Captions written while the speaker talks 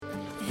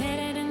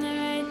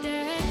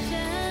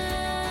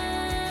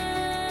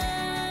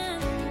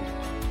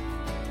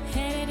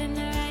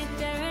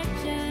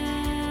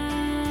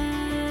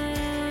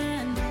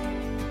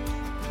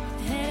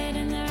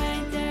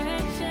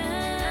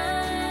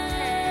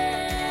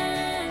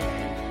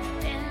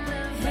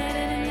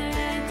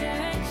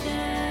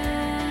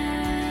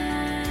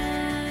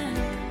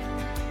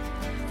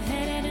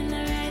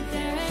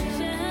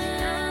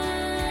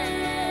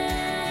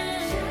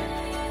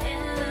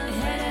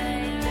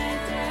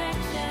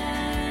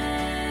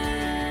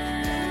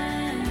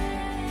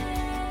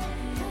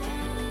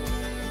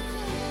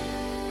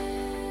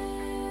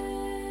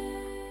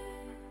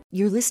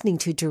You're listening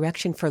to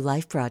Direction for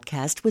Life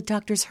broadcast with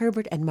Doctors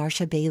Herbert and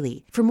Marcia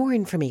Bailey. For more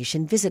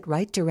information, visit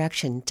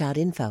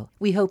rightdirection.info.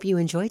 We hope you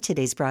enjoy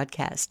today's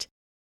broadcast.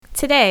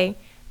 Today,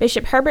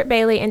 Bishop Herbert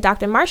Bailey and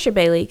Dr. Marcia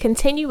Bailey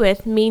continue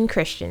with Mean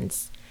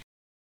Christians.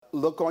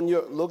 Look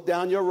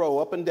down your row,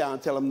 up and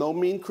down. Tell them no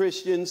mean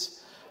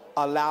Christians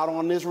allowed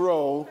on this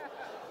row.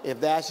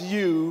 If that's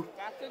you,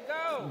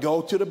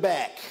 go to the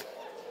back.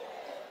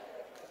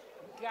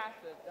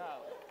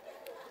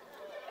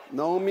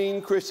 No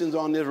mean Christians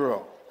on this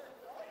row.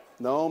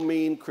 No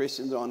mean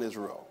Christians on this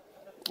row.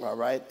 All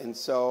right? And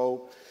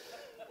so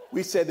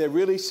we said there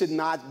really should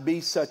not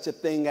be such a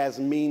thing as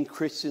mean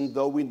Christians,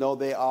 though we know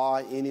they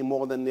are, any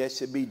more than there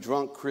should be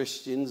drunk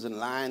Christians and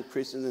lying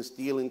Christians and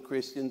stealing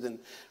Christians and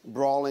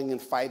brawling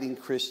and fighting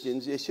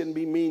Christians. There shouldn't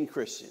be mean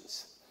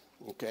Christians.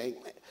 Okay?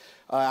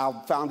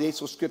 Our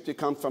foundational scripture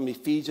comes from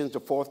Ephesians,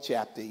 the 4th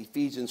chapter.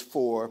 Ephesians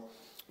 4,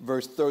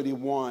 verse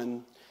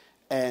 31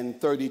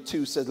 and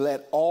 32 says,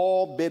 let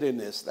all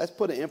bitterness, let's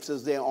put an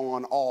emphasis there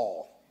on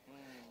all.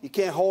 You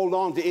can't hold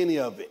on to any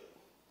of it.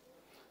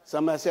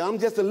 Somebody say, I'm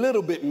just a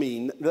little bit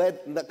mean.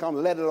 Let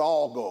it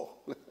all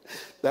go.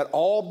 Let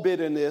all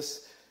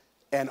bitterness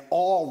and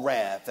all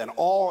wrath and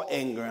all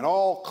anger and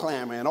all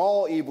clamor and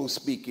all evil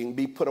speaking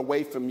be put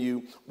away from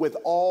you with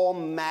all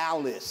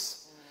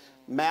malice.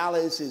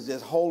 Malice is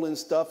just holding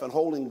stuff and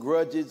holding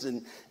grudges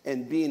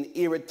and being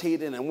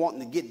irritated and wanting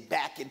to get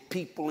back at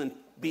people and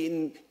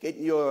getting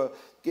your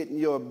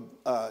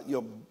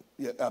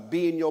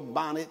bee in your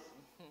bonnet.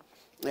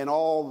 And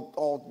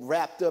all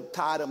wrapped up,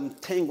 tied up,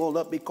 and tangled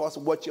up because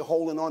of what you're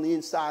holding on the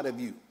inside of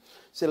you.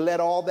 So let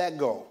all that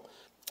go.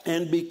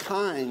 And be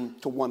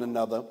kind to one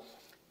another,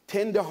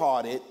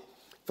 tenderhearted,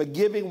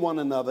 forgiving one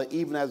another,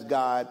 even as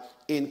God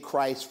in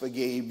Christ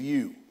forgave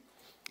you.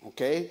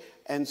 Okay?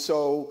 And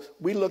so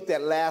we looked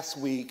at last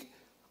week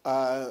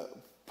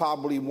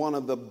probably one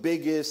of the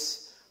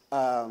biggest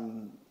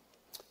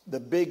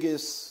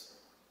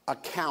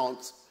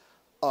accounts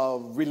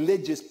of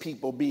religious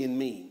people being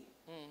mean.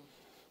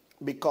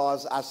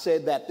 Because I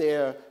said that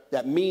the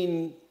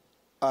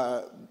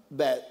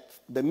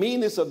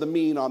meanness of the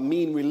mean are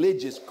mean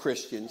religious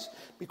Christians,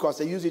 because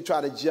they usually try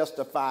to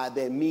justify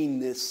their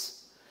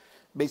meanness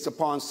based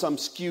upon some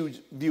skewed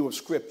view of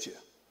Scripture.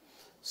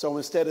 So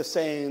instead of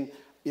saying,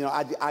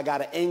 I got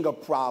an anger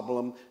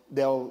problem,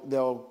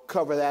 they'll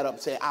cover that up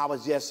and say,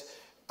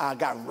 I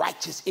got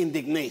righteous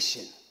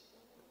indignation.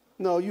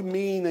 No, you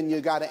mean and you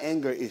got an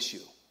anger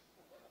issue.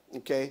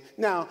 Okay.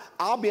 Now,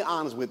 I'll be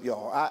honest with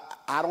y'all.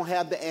 I don't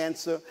have the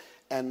answer,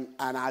 and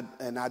I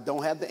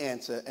don't have the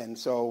answer. And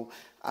so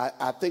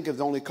I think there's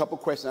only a couple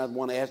questions I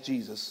want to ask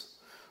Jesus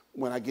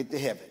when I get to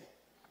heaven.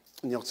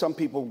 Some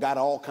people got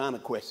all kind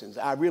of questions.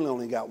 I really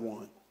only got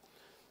one.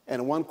 And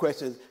the one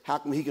question is, how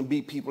come he can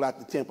beat people out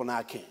the temple and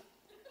I can't?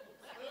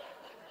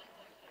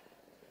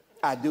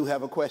 I do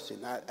have a question.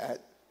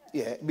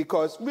 Yeah,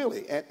 because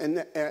really,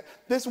 and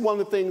this is one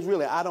of the things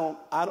really I don't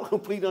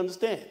completely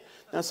understand.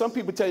 Now, some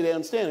people tell you they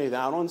understand anything.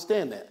 I don't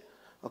understand that,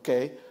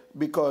 okay?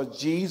 Because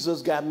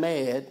Jesus got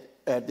mad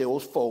at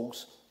those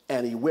folks,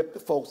 and he whipped the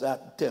folks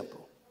out the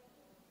temple.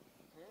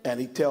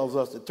 And he tells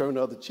us to turn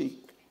the other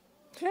cheek.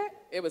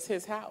 It was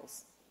his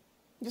house.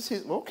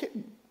 Okay.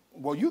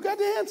 Well, you got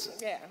the answer.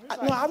 Yeah.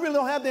 No, I really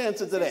don't have the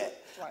answer to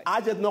that. Right. I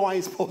just know I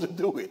ain't supposed to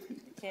do it. You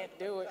can't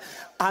do it.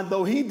 I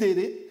know he did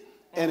it,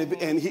 and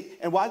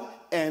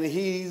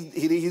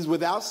he's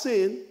without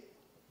sin.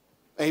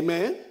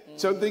 Amen. Mm-hmm.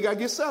 Something got to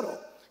get settled.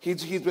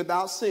 He's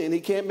without sin. He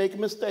can't make a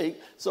mistake.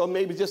 So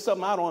maybe just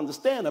something I don't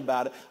understand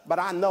about it. But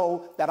I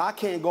know that I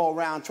can't go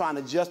around trying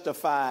to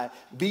justify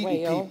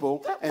beating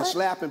people and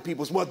slapping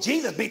people. Well,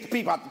 Jesus beat the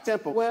people out the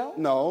temple. Well,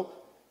 no,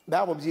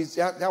 that would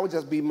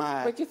just be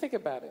my. But you think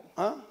about it.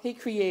 Huh? He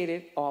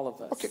created all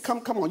of us. Okay,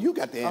 come on. You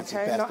got the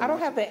answer. Okay, no, I don't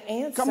have the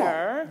answer. Come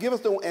on, give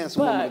us the answer,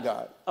 woman of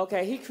God.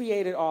 Okay, he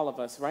created all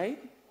of us,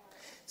 right?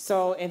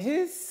 So in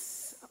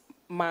his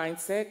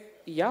mindset,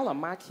 y'all are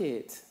my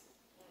kids.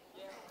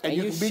 And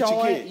you can beat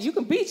your kids. You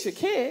can beat your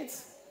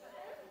kids.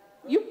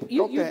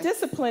 You're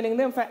disciplining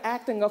them for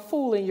acting a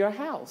fool in your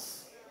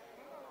house.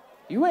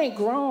 You ain't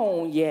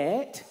grown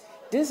yet.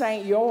 This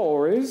ain't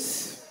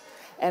yours.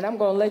 And I'm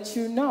going to let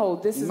you know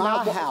this is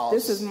my house.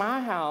 This is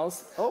my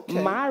house.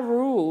 Okay. My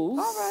rules.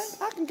 All right,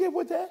 I can get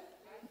with that.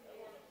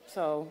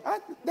 So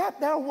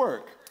that'll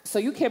work. So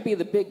you can't be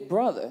the big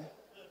brother.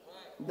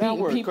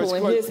 Beating people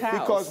in his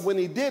house. Because when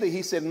he did it,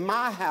 he said,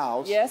 my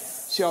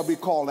house shall be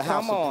called a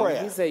house of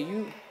prayer. He said,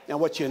 you. And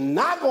what you're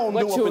not going to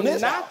do up in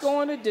this house. What you're not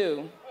going to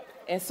do.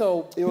 And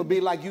so. It would be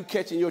like you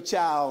catching your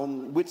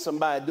child with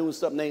somebody doing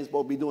something they ain't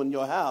supposed to be doing in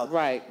your house.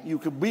 Right. You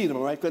could beat them,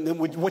 right?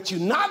 What you're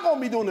not going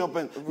to be doing up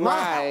in my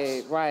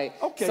house. Right.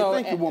 Okay,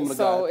 thank you, woman of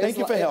God. Thank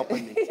you for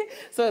helping me.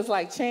 So it's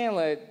like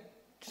Chandler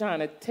trying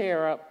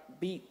to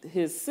beat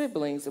his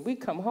siblings, and we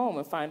come home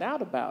and find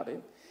out about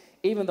it.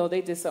 Even though they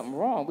did something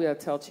wrong, we'll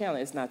tell Chandler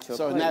it's not your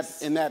place.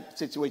 So in that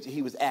situation,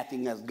 he was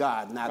acting as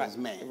God, not as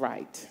man.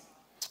 Right.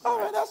 All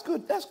right, that's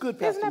good. That's good,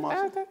 Pastor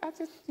Marshall.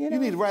 You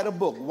need to write a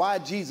book. Why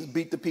Jesus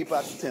beat the people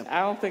out the temple.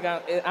 I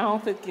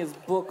don't think it's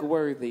book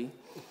worthy.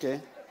 Okay.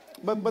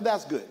 But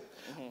that's good.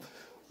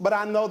 But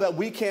I know that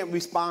we can't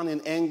respond in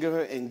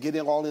anger and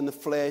getting all in the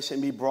flesh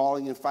and be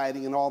brawling and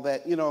fighting and all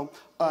that. You know,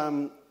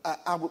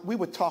 we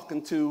were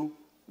talking to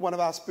one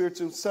of our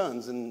spiritual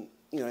sons and,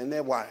 you know, and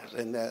their wives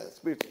and their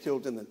spiritual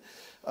children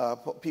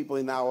and people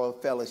in our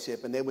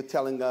fellowship. And they were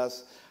telling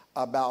us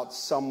about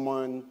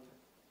someone,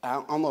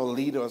 I don't know, a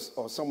leader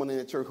or someone in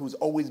the church who's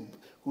always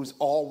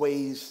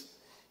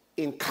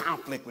in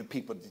conflict with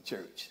people at the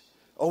church.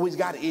 Always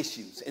got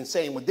issues and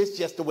saying, well, this is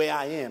just the way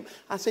I am.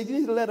 I said, you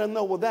need to let her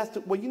know,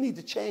 well, you need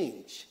to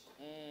change.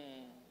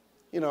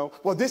 You know,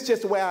 well, this is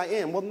just the way I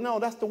am. Well, no,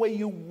 that's the way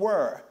you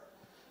were.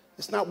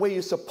 It's not where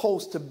you're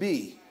supposed to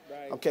be.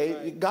 Right, okay?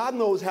 Right. God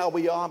knows how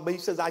we are, but he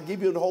says, I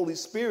give you the Holy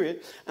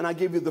Spirit and I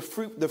give you the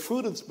fruit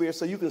of the Spirit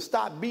so you can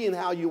stop being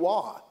how you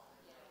are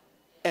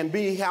and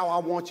be how I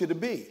want you to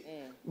be.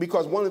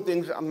 Because one of the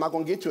things, I'm not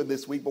going to get to it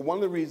this week, but one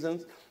of the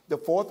reasons, the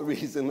fourth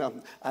reason,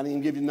 I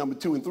didn't give you number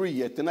 2 and 3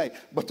 yet tonight,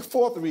 but the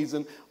fourth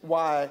reason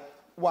why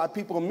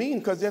people are mean,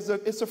 because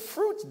it's a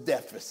fruit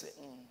deficit.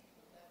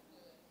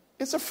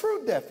 It's a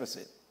fruit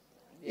deficit.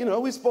 You know,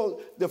 we're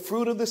supposed, the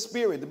fruit of the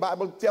Spirit, the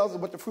Bible tells us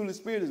what the fruit of the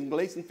Spirit is in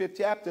Galatians 5th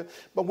chapter,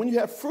 but when you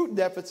have fruit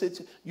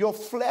deficits, your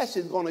flesh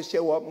is going to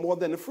show up more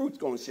than the fruit's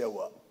going to show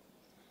up.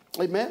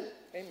 Amen?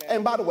 Amen.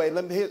 And by the way,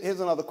 here's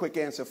another quick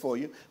answer for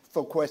you,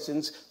 for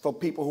questions, for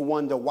people who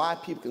wonder why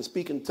people can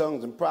speak in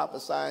tongues and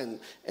prophesy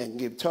and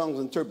give tongues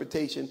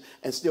interpretation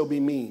and still be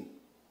mean.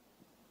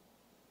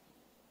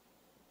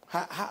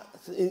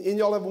 And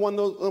y'all ever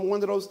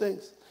wonder those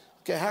things?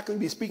 Okay, how can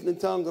you be speaking in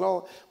tongues and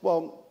all?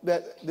 Well,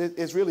 that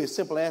is really a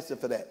simple answer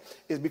for that.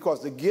 It's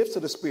because the gifts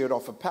of the Spirit are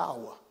for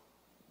power.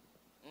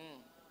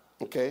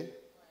 Okay?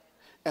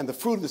 And the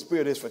fruit of the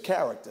Spirit is for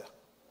character.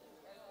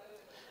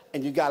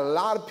 And you got a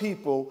lot of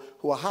people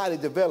who are highly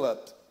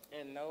developed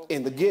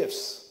in the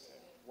gifts.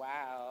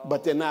 Wow.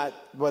 But they're not,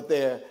 but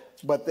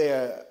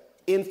they're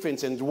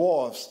infants and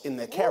dwarfs in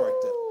their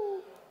character.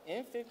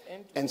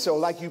 And so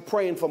like you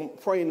praying for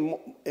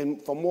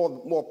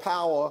more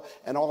power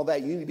and all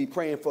that, you need to be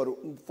praying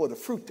for the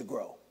fruit to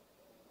grow.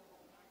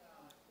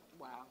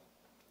 Wow.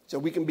 So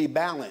we can be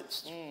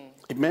balanced.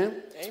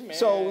 Amen? Amen.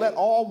 So let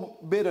all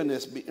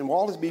bitterness be, and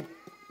all this be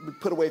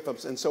put away from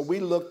us. And so we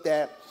looked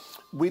at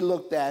it's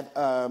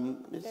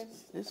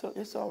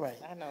all right.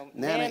 I know.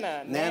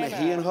 Nana,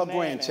 he and her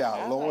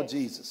grandchild, Lord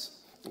Jesus.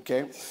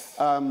 Okay.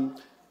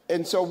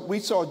 And so we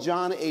saw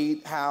John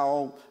 8,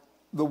 how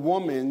the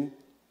woman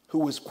who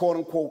was quote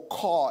unquote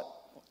caught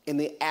in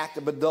the act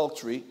of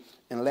adultery.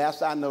 And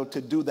last I know, to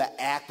do the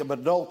act of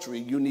adultery,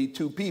 you need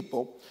 2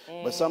 people.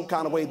 But some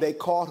kind of way they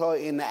caught her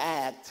in the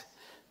act.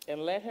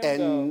 And let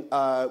him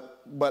go.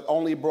 But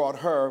only brought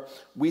her.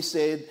 We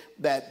said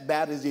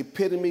that is the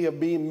epitome of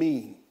being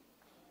mean.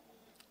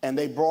 And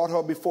they brought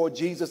her before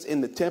Jesus in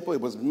the temple.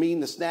 It was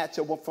mean to snatch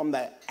her from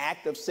that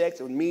act of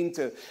sex. It was mean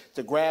to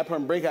grab her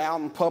and bring her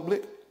out in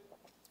public.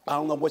 I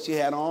don't know what she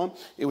had on.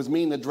 It was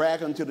mean to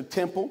drag her into the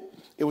temple.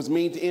 It was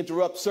mean to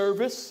interrupt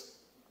service.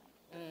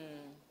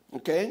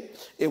 Okay?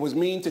 It was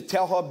mean to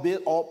tell her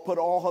put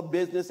all her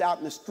business out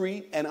in the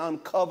street and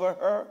uncover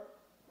her.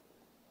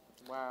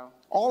 Wow.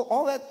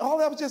 All that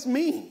was just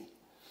mean.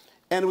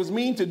 And it was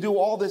mean to do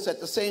all this at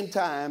the same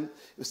time,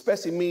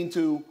 especially mean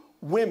to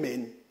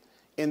women,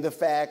 in the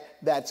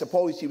fact that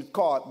supposedly she was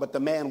caught, but the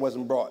man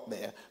wasn't brought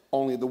there,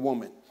 only the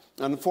woman.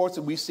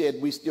 Unfortunately, we said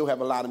we still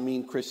have a lot of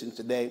mean Christians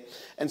today.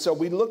 And so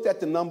we looked at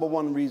the number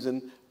one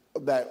reason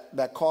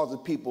that causes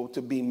people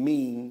to be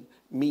mean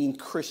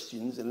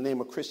Christians in the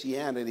name of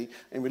Christianity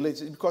and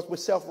religion, because we're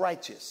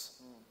self-righteous.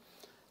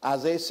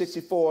 Isaiah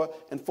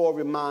 64:4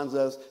 reminds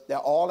us that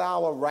all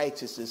our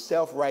righteousness,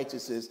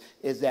 self-righteousness,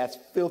 is as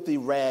filthy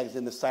rags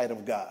in the sight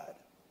of God.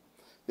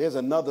 There's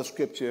another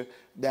scripture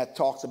that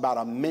talks about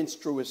a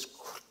menstruous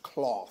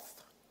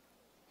cloth.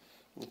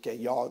 Okay,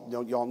 y'all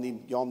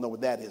know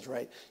what that is,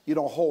 right? You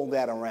don't hold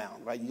that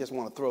around, right? You just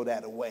want to throw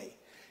that away.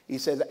 He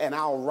says, and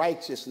our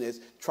righteousness,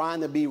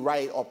 trying to be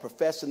right or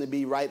professing to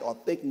be right or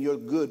thinking you're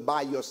good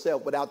by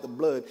yourself without the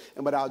blood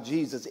and without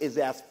Jesus, is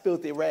as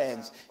filthy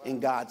rags in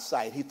God's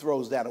sight. He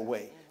throws that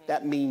away.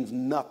 That means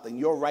nothing.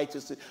 Your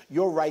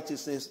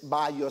righteousness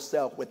by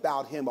yourself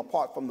without him,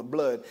 apart from the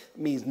blood,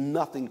 means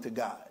nothing to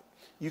God.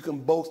 You can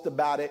boast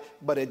about it,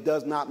 but it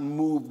does not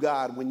move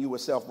God when you are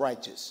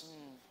self-righteous.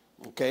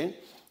 Okay?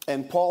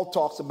 And Paul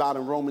talks about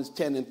in Romans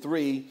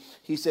 10:3,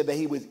 he said that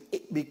he was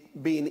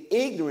being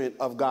ignorant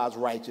of God's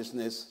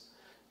righteousness.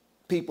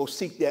 People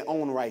seek their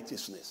own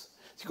righteousness.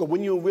 Because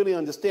when you really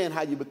understand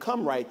how you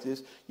become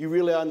righteous, you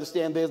really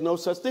understand there's no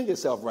such thing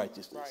as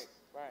self-righteousness.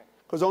 Right.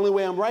 Because the only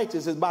way I'm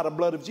righteous is by the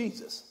blood of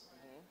Jesus.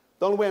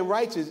 The only way I'm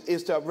righteous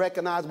is to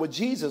recognize what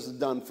Jesus has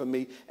done for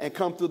me and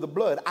come through the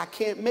blood. I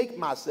can't make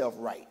myself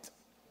right.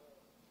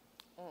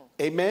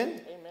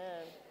 Amen?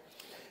 Amen.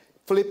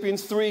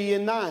 Philippians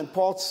 3:9,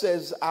 Paul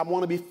says, I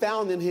want to be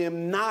found in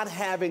him, not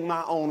having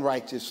my own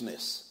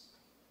righteousness.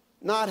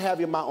 Not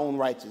having my own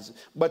righteousness,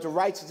 but the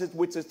righteousness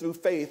which is through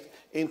faith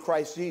in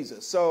Christ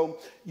Jesus. So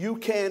you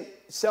can't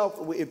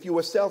if you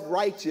are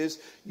self-righteous,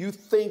 you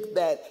think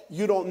that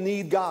you don't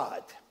need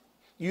God.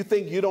 You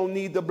think you don't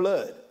need the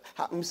blood.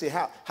 Let me see,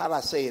 how did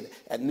I say it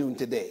at noon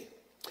today?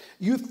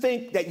 You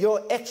think that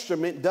your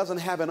excrement doesn't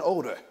have an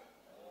odor.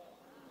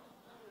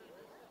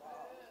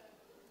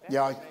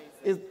 Y'all,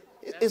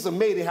 it's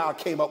amazing how I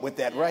came up with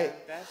that, right?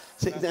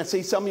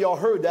 See, some of y'all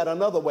heard that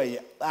another way.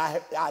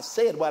 I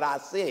said what I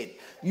said.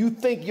 You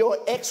think your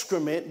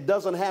excrement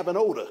doesn't have an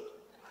odor.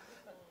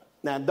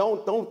 Now,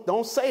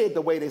 don't say it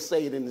the way they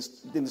say it in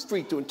the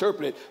street to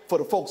interpret it for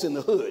the folks in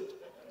the hood.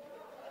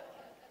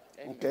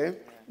 Okay?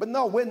 But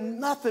no, we're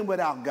nothing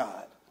without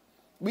God.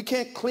 We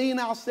can't clean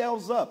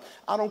ourselves up.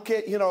 I don't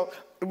care,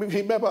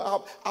 remember,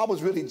 I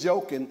was really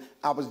joking.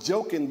 I was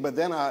joking, but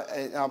then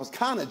I was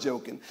kind of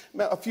joking.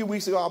 A few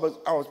weeks ago,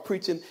 I was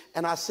preaching,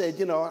 and I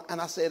said,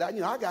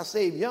 I got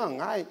saved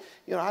young. I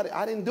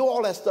didn't do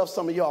all that stuff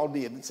some of y'all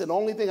did. I said the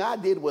only thing I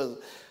did was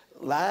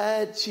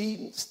lie,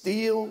 cheat,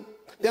 steal.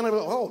 Then I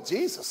go, oh,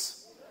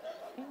 Jesus.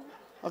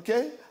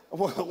 Okay?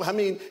 Well, I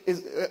mean,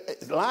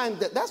 lying,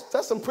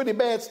 that's some pretty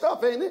bad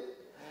stuff, ain't it?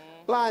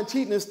 Lying,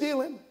 cheating, and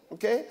stealing.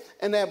 Okay?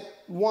 And that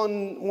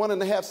one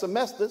and a half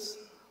semesters,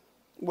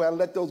 well,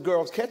 let those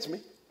girls catch me.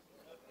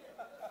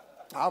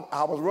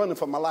 I was running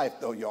for my life,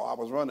 though, y'all. I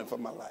was running for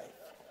my life.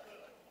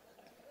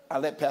 I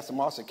let Pastor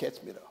Marsha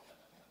catch me, though.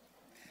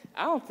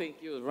 I don't think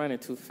you was running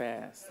too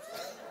fast.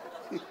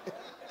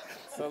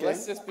 So okay?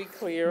 Let's just be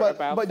clear about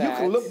that. But you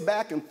can look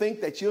back and think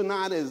that you're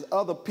not as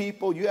other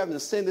people. You haven't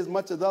sinned as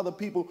much as other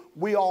people.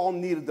 We all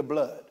needed the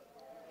blood.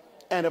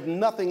 And if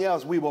nothing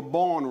else, we were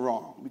born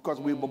wrong because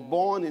we were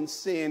born in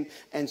sin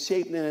and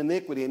shaped in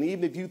iniquity. And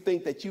even if you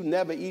think that you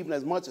never even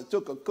as much as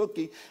took a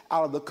cookie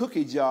out of the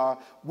cookie jar,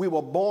 we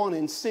were born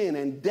in sin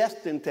and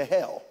destined to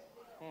hell.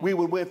 We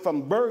went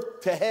from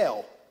birth to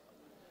hell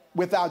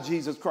without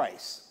Jesus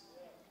Christ.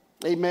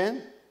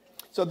 Amen?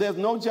 So there's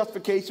no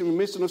justification,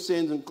 remission of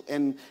sins,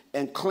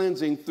 and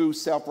cleansing through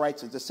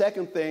self-righteousness. The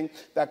second thing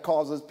that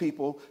causes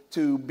people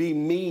to be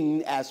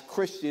mean as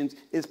Christians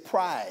is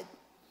pride.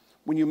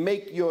 When you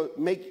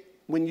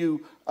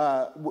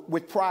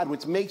with pride,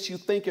 which makes you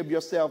think of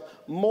yourself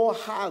more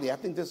highly. I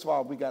think this is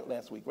all we got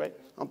last week, right?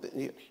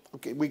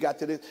 Okay, we got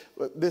to this.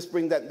 This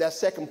brings that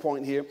second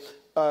point here.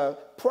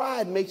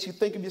 Pride makes you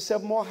think of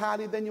yourself more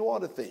highly than you ought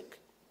to think.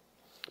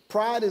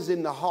 Pride is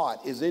in the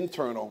heart, is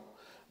internal,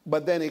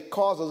 but then it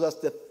causes us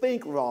to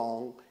think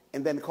wrong,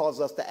 and then it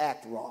causes us to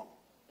act wrong.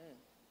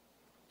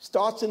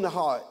 Starts in the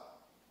heart,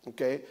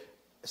 okay?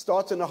 It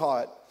starts in the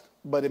heart,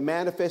 but it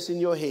manifests in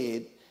your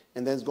head,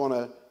 and then it's going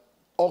to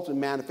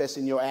ultimately manifest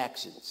in your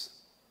actions.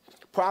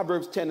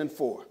 Proverbs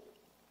 10:4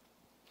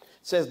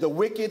 says, the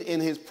wicked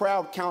in his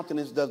proud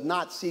countenance does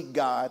not seek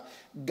God.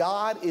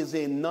 God is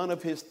in none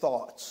of his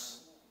thoughts.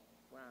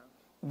 Wow.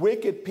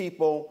 Wicked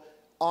people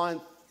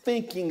aren't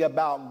thinking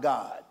about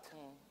God.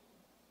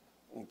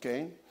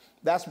 Okay?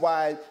 That's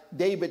why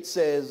David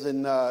says,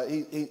 and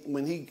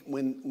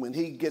when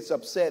he gets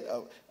upset,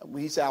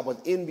 he said, I was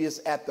envious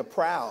at the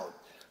proud.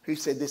 He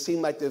said, they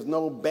seem like there's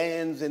no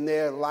bands in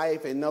their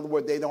life. In other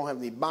words, they don't have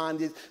any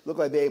bondage. Look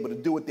like they're able to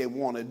do what they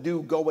want to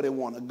do, go where they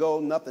want to go.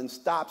 Nothing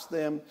stops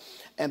them.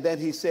 And then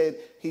he said,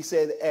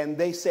 and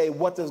they say,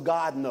 what does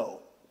God know?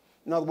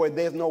 In other words,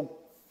 there's no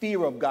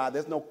fear of God.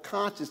 There's no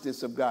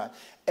consciousness of God.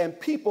 And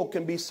people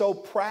can be so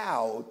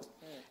proud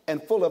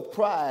and full of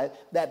pride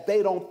that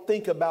they don't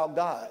think about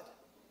God.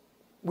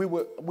 We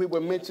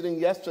were mentioning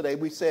yesterday,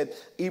 we said,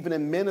 even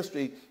in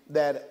ministry,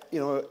 that,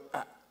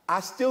 I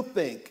still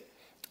think,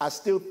 I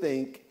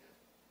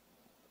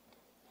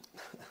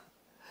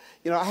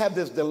have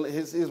this,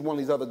 here's one of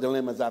these other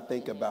dilemmas I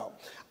think about.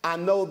 I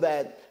know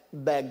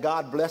that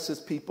God blesses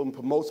people and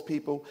promotes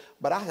people,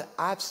 but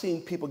I've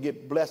seen people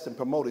get blessed and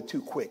promoted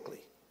too quickly.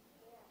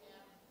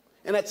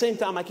 And at the same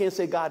time, I can't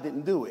say God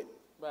didn't do it.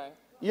 Right.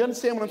 You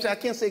understand what I'm saying?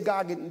 I can't say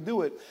God didn't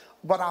do it,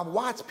 but I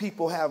watch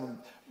people have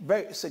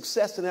very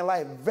success in their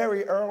life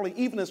very early,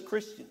 even as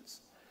Christians,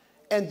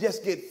 and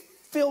just get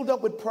filled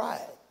up with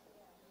pride.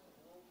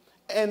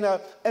 And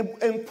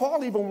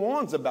Paul even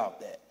warns about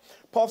that.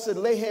 Paul said,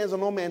 lay hands on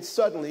no man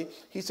suddenly.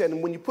 He said,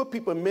 and when you put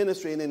people in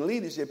ministry and in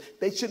leadership,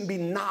 they shouldn't be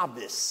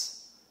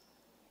novice,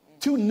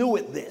 too new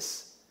at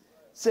this.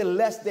 Said,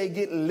 lest they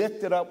get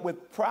lifted up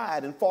with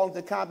pride and fall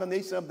into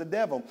condemnation of the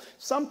devil.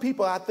 Some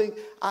people, I think,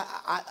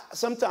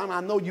 sometimes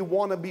I know you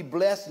want to be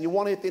blessed and you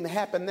want anything to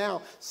happen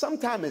now.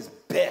 Sometimes it's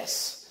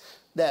best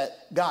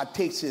that God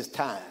takes his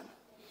time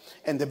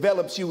and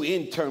develops you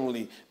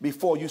internally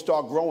before you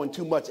start growing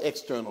too much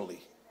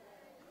externally.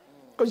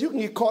 Because you can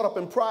get caught up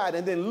in pride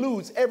and then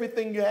lose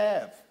everything you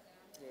have.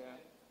 Yeah.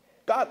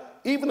 God,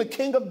 even the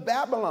king of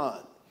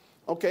Babylon,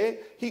 okay?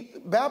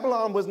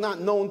 Babylon was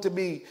not known to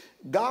be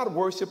God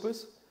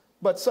worshipers,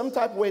 but some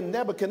type of way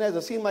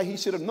Nebuchadnezzar seemed like he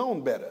should have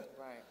known better.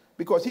 Right.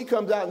 Because he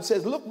comes out and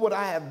says, look what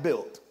I have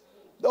built.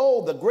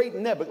 Oh, the great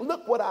Nebuchadnezzar,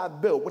 look what I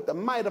built with the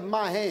might of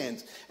my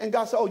hands. And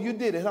God said, oh, you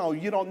did it. Oh,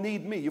 you don't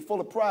need me. You're full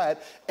of pride.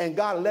 And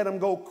God let him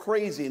go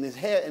crazy in his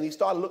head. And he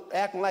started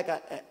acting like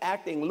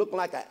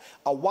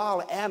a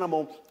wild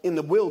animal in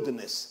the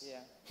wilderness. Yeah.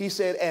 He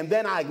said, and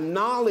then I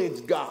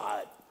acknowledged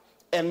God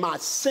and my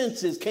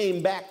senses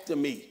came back to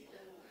me.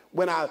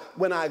 When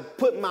I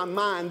put my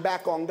mind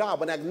back on God,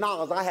 when I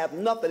acknowledge I have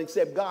nothing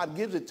except God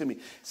gives it to me.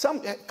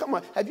 Come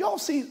on, have y'all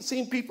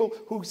seen people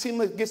who seem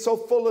to get so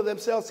full of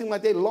themselves, seem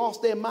like they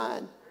lost their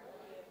mind?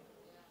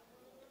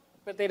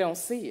 But they don't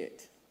see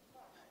it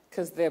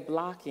because they're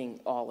blocking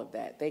all of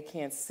that. They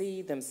can't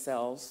see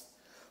themselves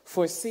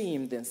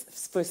foreseeing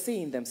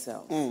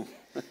themselves.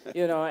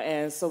 You know,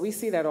 and so we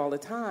see that all the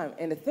time.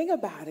 And the thing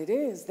about it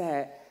is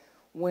that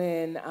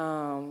when,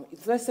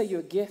 let's say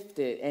you're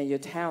gifted and you're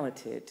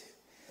talented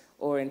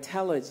or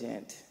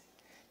intelligent,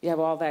 you have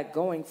all that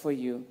going for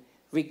you,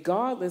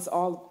 regardless,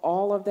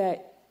 all of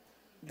that,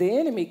 the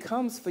enemy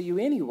comes for you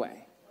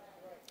anyway.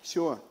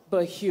 Sure.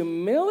 But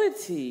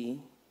humility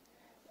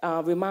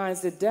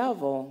reminds the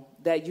devil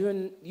that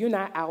you're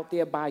not out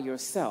there by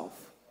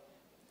yourself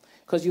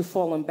because you're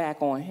falling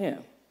back on him,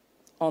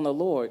 on the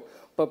Lord.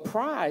 But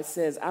pride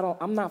says,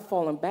 I'm not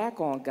falling back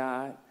on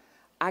God.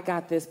 I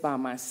got this by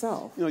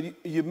myself. You know,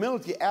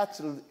 humility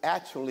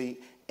actually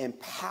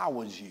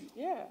empowers you.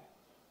 Yeah.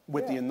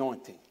 With the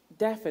anointing.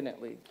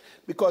 Definitely.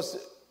 Because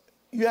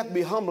you have to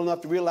be humble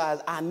enough to realize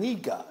I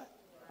need God.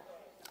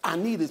 I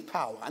need his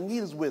power. I need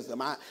his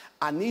wisdom.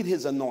 I need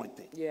his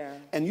anointing. Yeah.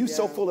 And you're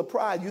so full of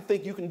pride, you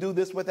think you can do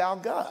this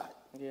without God.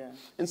 Yeah.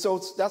 And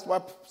so that's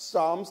why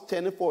Psalms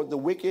 10:4, the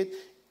wicked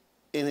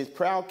in his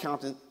proud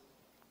countenance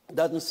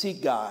doesn't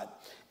seek God,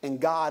 and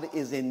God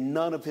is in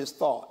none of his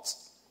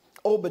thoughts.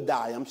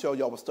 Obadiah, I'm sure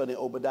y'all were studying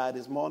Obadiah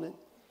this morning.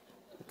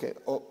 Okay,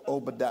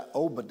 Obadiah.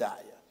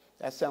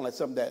 That sounds like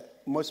something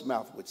that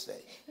Mushmouth would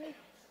say.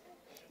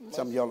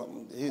 Some of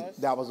y'all,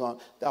 that was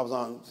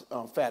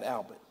on Fat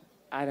Albert.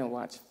 I didn't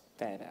watch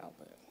Fat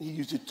Albert. He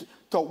used to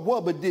talk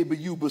wubba dibba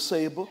yuba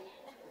saber.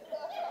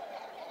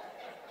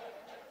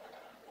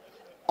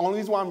 Only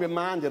reason why I'm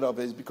reminded of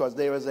it is because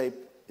there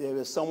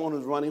is someone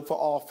who's running for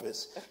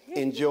office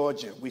in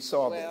Georgia. We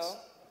saw this.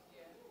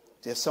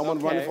 There's someone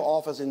running for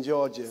office in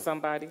Georgia.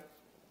 Somebody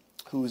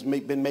who's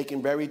been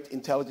making very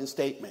intelligent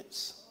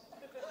statements.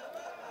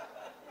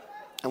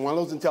 And one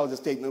of those intelligent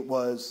statements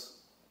was,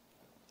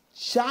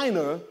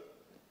 China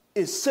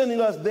is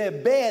sending us their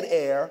bad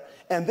air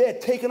and they're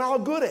taking our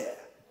good air.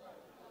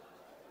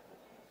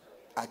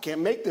 I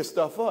can't make this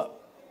stuff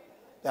up.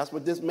 That's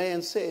what this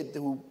man said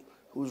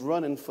who's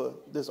running for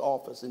this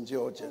office in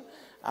Georgia.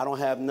 I don't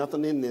have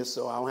nothing in this,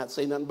 so I don't have to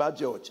say nothing about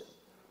Georgia.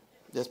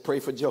 Just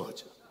pray for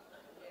Georgia.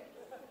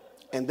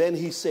 And then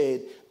he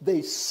said,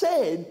 they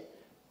said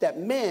that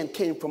man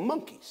came from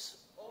monkeys.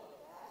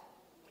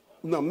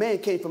 No, man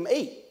came from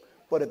ape.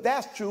 But if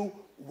that's true,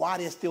 why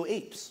there's still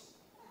apes?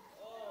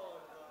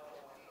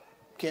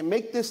 Can't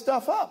make this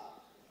stuff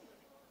up.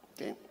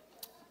 Okay.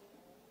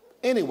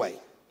 Anyway,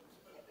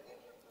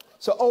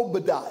 so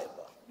Obadiah,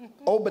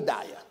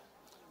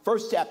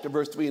 first chapter,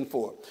 verse 3 and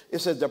 4. It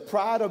says, the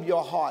pride of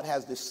your heart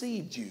has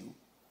deceived you.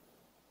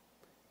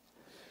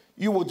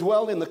 You will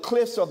dwell in the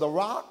cliffs of the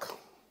rock,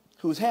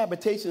 whose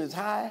habitation is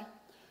high.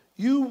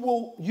 You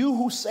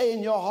who say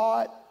in your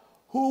heart,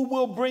 who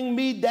will bring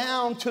me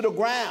down to the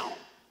ground?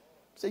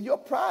 So your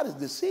pride has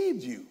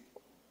deceived you.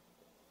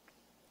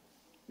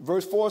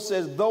 Verse 4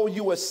 says, though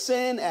you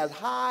ascend as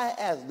high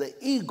as the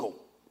eagle,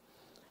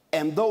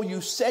 and though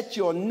you set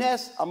your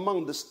nest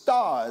among the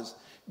stars,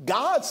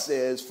 God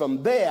says,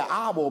 from there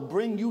I will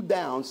bring you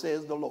down,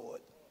 says the Lord.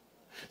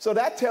 So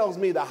that tells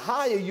me the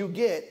higher you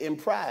get in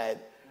pride,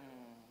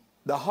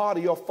 the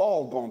harder your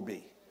fall going to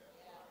be.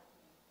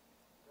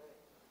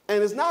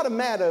 And it's not a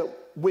matter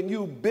when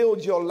you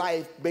build your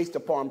life based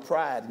upon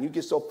pride and you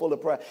get so full of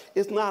pride,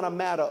 it's not a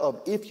matter of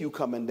if you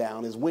coming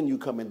down, it's when you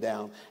coming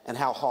down and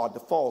how hard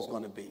the fall's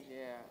going to be.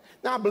 Yeah.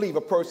 Now, I believe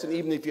a person,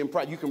 even if you're in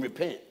pride, you can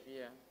repent.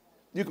 Yeah.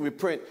 You can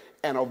repent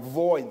and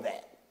avoid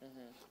that. Mm-hmm.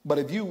 But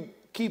if you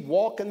keep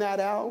walking that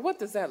out. What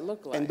does that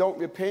look like? And don't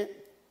repent.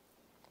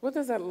 What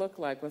does that look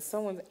like when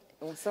someone's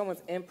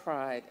in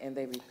pride and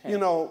they repent? You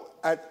know,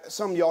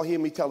 some of y'all hear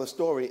me tell a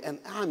story, and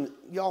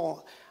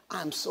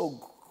I'm so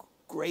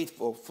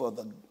grateful for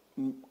the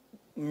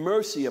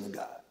mercy of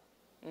God,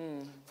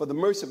 for the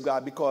mercy of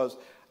God, because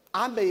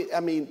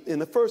in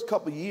the first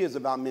couple of years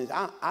of our ministry,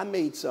 I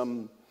made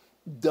some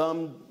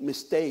dumb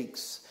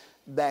mistakes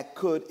that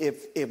could,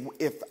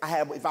 if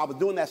I was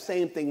doing that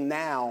same thing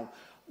now,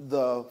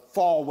 the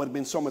fall would have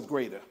been so much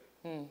greater.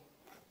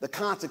 The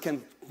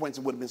consequences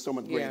would have been so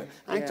much greater.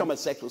 I ain't talking about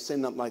sexual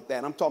sin, nothing like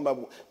that. I'm talking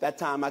about that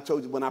time I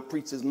told you when I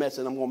preached this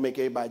message, I'm going to make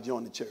everybody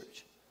join the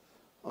church.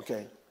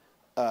 Okay?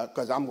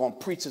 Because I'm going to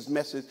preach this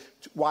message,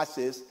 watch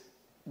this,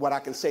 what I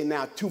can say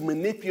now, to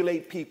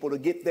manipulate people to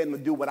get them to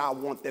do what I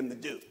want them to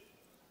do.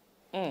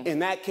 In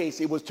that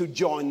case, it was to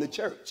join the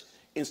church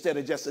instead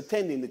of just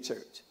attending the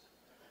church.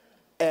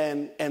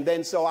 And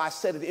then so I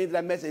said at the end of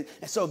that message,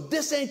 and so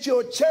this ain't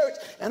your church,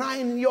 and I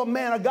ain't your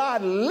man of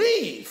God,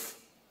 leave.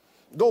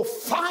 Go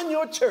find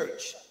your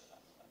church.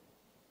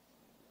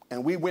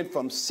 And we went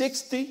from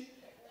 60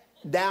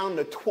 down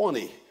to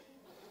 20.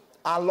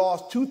 I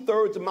lost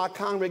 2/3 of my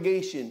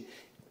congregation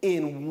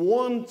in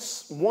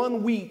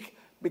one week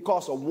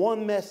because of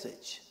one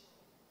message.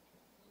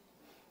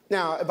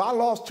 Now, if I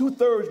lost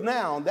 2/3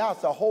 now,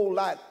 that's a whole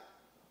lot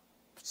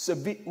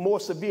more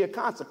severe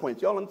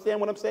consequence. Y'all understand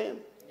what I'm saying?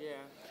 Yeah.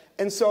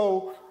 And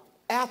so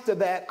after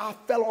that, I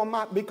fell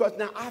on because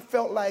now I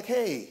felt like,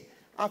 hey,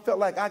 I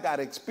got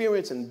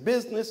experience in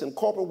business and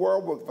corporate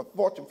world with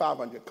Fortune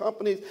 500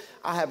 companies.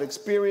 I have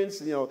experience,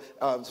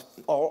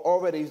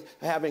 already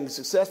having a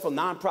successful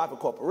nonprofit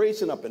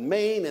corporation up in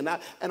Maine, and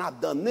I've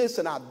done this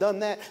and I've done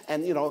that,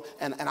 and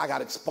I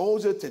got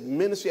exposure to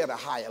ministry at a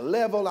higher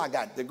level. I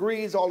got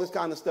degrees, all this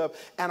kind of stuff,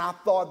 and I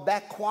thought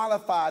that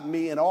qualified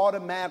me, and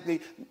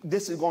automatically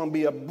this is going to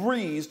be a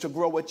breeze to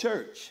grow a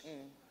church.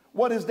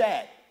 What is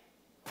that?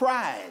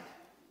 Pride.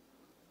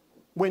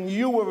 When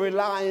you were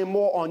relying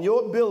more on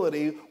your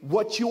ability,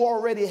 what you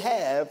already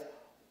have,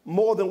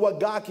 more than what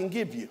God can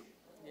give you.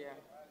 Yeah.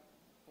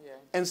 Yeah.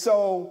 And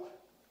so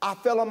I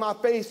fell on my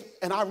face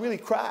and I really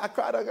cried. I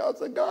cried. I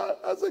said, God,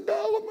 I don't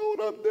know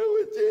what I'm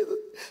doing. Jesus,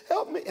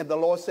 help me. And the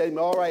Lord said to me,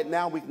 all right,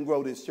 now we can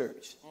grow this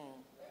church.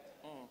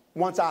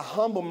 Once I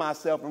humbled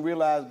myself and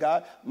realized,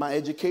 God, my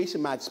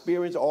education, my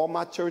experience, all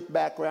my church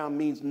background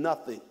means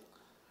nothing.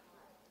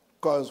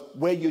 Because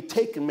where you're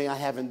taking me, I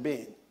haven't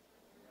been.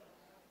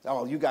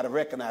 Oh, you got to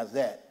recognize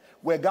that.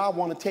 Where God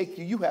want to take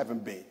you, you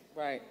haven't been.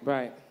 Right.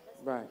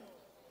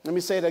 Let me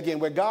say it again.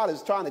 Where God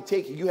is trying to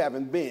take you, you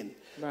haven't been.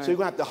 Right. So you're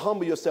going to have to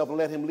humble yourself and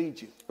let him lead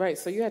you. Right.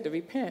 So you had to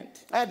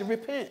repent. I had to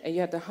repent. And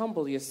you had to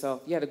humble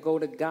yourself. You had to go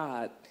to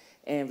God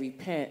and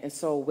repent. And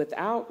so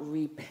without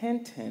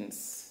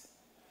repentance,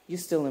 you're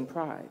still in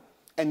pride.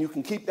 And you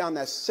can keep down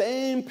that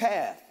same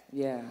path.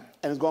 Yeah.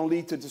 And it's going to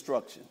lead to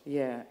destruction.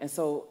 Yeah. And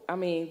so,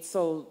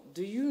 so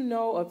do you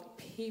know of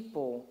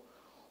people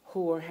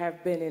who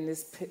have been in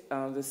this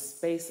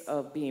space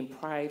of being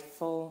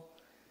prideful,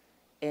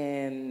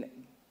 and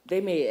they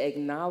may have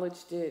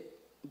acknowledged it,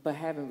 but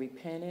haven't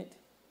repented?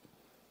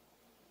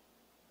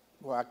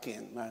 Well, I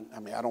can't.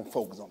 I don't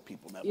focus on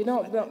people. I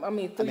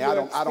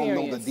don't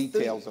know the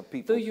details of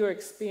people. Through your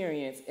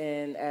experience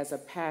and as a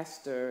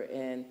pastor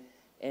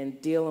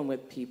and dealing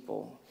with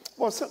people.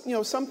 Well,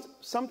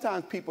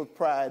 sometimes people's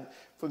pride,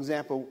 for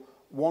example,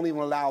 won't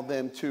even allow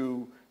them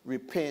to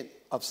repent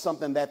of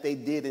something that they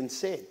did and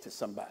said to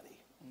somebody.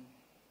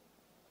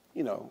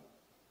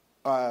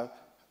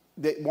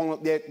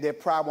 Their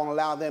pride won't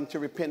allow them to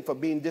repent for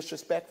being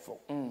disrespectful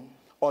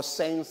or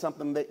saying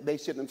something that they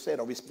shouldn't have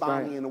said or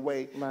responding in a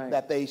way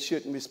that they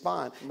shouldn't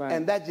respond. Right.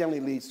 And that generally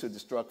leads to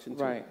destruction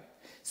too. Right.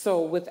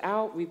 So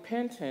without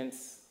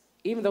repentance,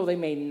 even though they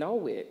may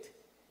know it,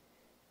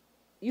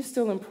 you're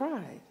still in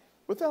pride.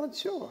 Without it,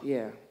 sure.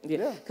 Yeah.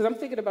 Because I'm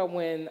thinking about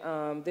when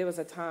there was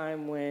a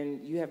time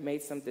when you have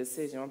made some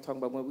decision. I'm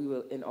talking about when we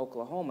were in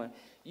Oklahoma.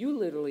 You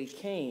literally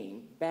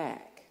came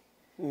back,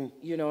 and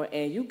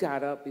you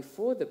got up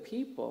before the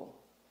people.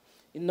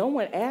 No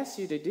one asked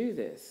you to do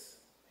this,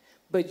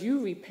 but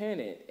you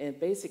repented and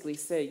basically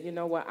said, you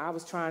know what, I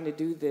was trying to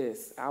do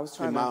this. I was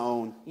trying on my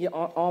own. Yeah,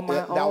 on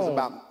my own. That was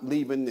about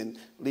leaving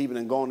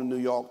and going to New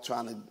York,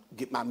 trying to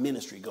get my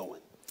ministry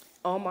going.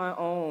 On my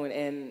own,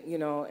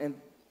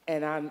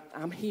 and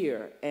I'm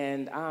here,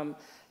 and I'm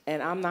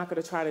not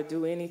going to try to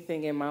do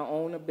anything in my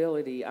own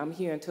ability. I'm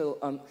here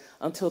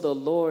until the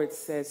Lord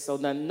says so.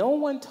 Now, no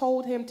one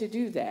told him to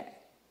do that.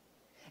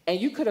 And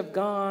you could have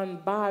gone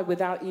by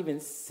without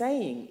even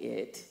saying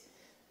it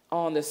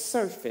on the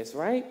surface,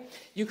 right?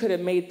 You could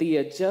have made the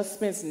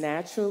adjustments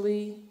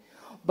naturally.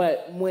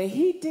 But when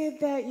he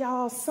did that,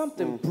 y'all,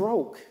 something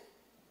broke.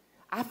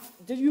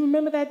 Do you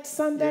remember that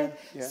Sunday?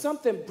 Yeah.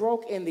 Something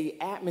broke in the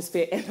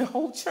atmosphere, and the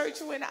whole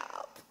church went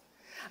up.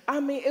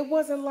 It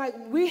wasn't like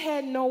we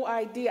had no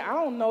idea. I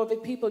don't know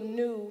that people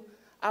knew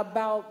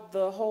about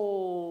the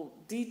whole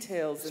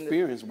details.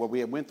 Experience, what we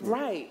had went through.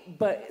 Right,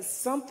 but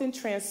something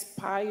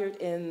transpired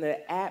in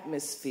the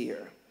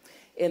atmosphere,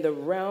 in the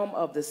realm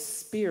of the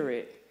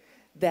spirit,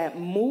 that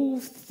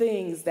moved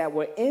things that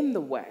were in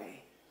the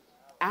way,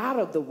 out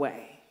of the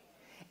way.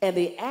 And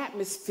the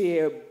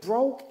atmosphere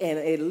broke and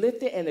it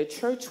lifted, and the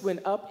church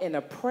went up in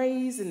a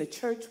praise, and the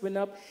church went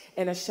up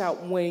in a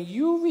shout. When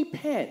you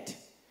repent,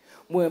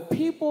 when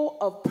people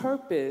of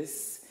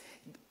purpose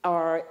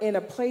are in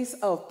a place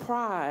of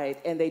pride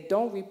and they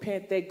don't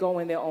repent, they go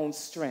in their own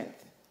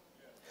strength.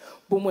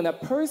 But when a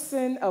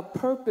person of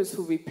purpose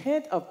who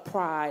repent of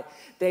pride,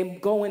 they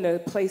go in a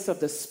place of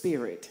the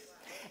spirit.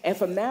 And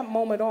from that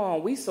moment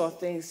on, we saw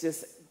things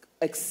just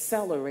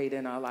accelerate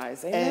in our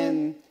lives. Amen?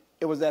 And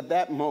it was at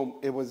that moment,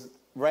 it was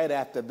right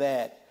after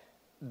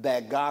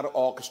that God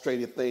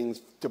orchestrated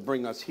things to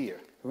bring us here.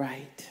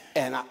 Right.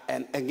 And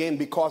again,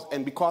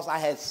 because I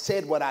had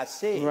said what I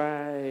said,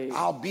 right.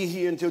 I'll be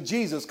here until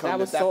Jesus comes. That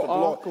was so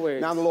awkward.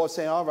 Now the Lord's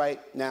saying, all right,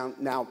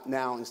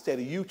 now, instead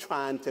of you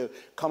trying to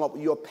come up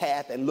with your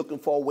path and looking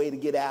for a way to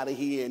get out of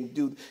here and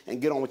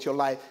get on with your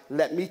life,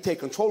 let me take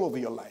control over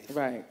your life.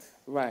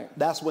 Right.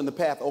 That's when the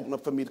path opened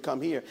up for me to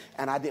come here,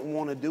 and I didn't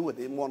want to do it.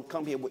 Didn't want to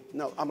come here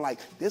I'm like,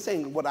 this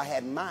ain't what I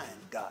had in mind,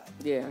 God.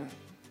 Yeah.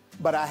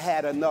 But I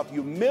had enough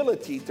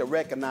humility to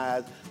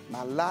recognize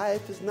my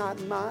life is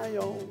not my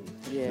own.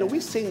 Yeah.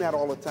 We sing that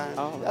all the time.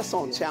 That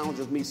song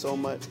challenges me so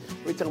much.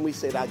 Every time we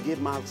say that, I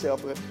give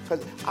myself,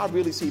 because I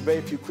really see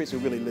very few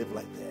Christians really live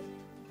like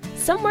that.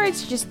 Some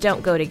words just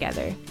don't go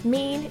together.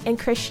 Mean and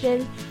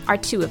Christian are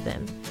two of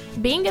them.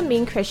 Being a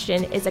mean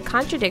Christian is a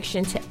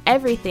contradiction to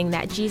everything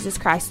that Jesus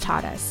Christ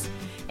taught us.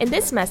 In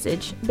this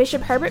message,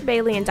 Bishop Herbert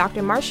Bailey and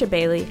Dr. Marsha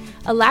Bailey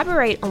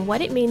elaborate on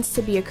what it means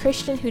to be a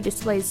Christian who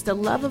displays the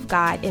love of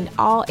God in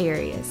all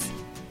areas.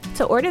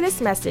 To order this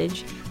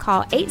message,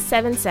 call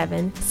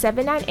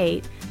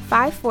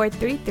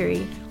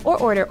 877-798-5433 or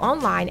order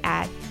online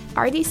at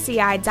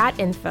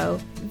rdci.info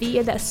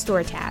via the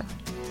store tab.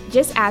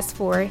 Just ask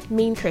for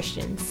Mean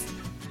Christians.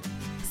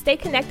 Stay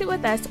connected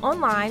with us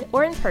online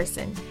or in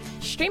person.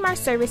 Stream our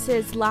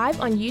services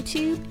live on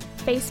YouTube,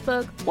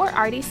 Facebook, or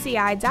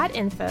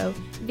rdci.info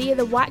via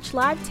the Watch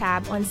Live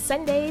tab on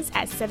Sundays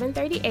at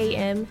 7:30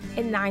 a.m.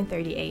 and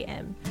 9:30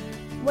 a.m.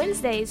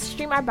 Wednesdays,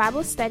 stream our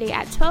Bible study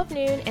at 12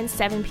 noon and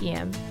 7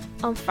 p.m.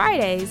 On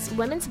Fridays,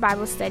 Women's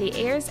Bible Study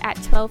airs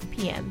at 12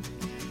 p.m.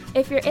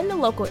 If you're in the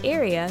local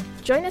area,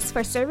 join us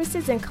for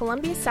services in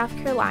Columbia, South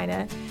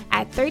Carolina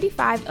at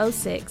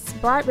 3506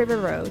 Broad River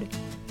Road.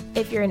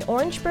 If you're in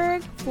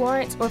Orangeburg,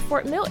 Florence, or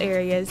Fort Mill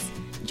areas,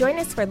 join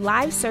us for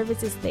live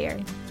services there.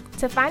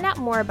 To find out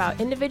more about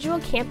individual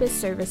campus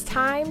service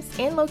times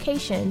and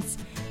locations,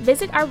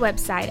 visit our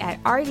website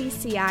at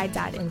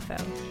rdci.info.